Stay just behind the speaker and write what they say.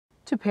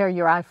To pair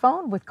your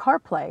iPhone with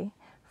CarPlay,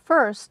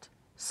 first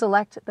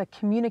select the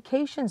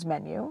Communications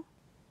menu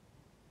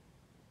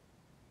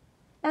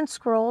and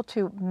scroll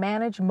to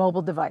Manage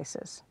Mobile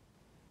Devices.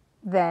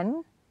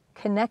 Then,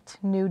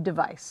 Connect New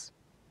Device.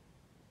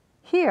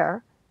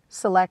 Here,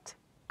 select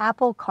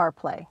Apple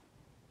CarPlay.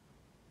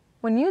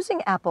 When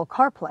using Apple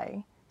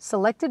CarPlay,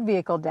 selected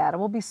vehicle data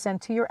will be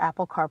sent to your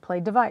Apple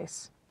CarPlay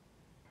device.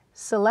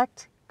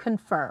 Select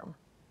Confirm.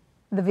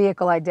 The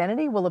vehicle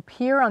identity will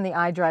appear on the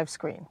iDrive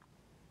screen.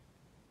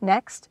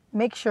 Next,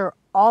 make sure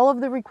all of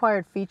the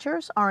required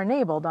features are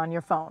enabled on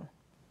your phone.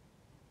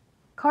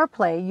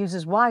 CarPlay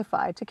uses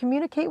Wi-Fi to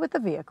communicate with the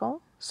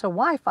vehicle, so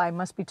Wi-Fi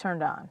must be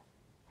turned on,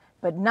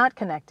 but not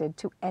connected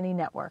to any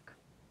network.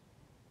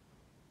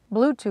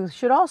 Bluetooth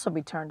should also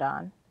be turned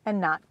on and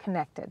not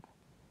connected.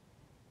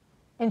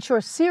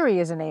 Ensure Siri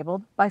is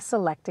enabled by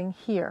selecting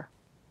here.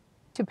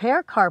 To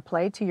pair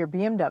CarPlay to your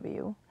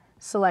BMW,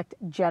 select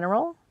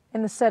General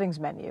in the Settings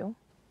menu,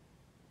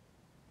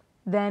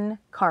 then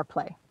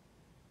CarPlay.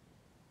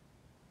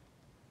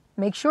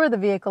 Make sure the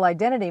vehicle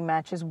identity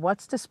matches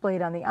what's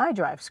displayed on the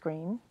iDrive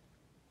screen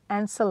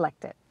and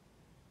select it.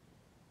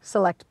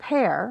 Select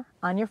Pair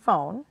on your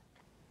phone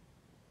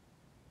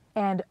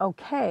and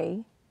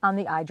OK on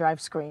the iDrive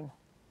screen.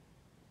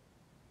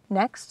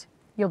 Next,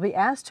 you'll be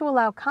asked to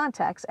allow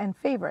contacts and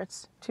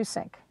favorites to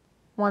sync.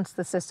 Once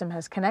the system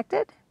has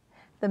connected,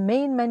 the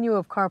main menu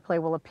of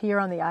CarPlay will appear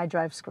on the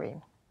iDrive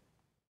screen.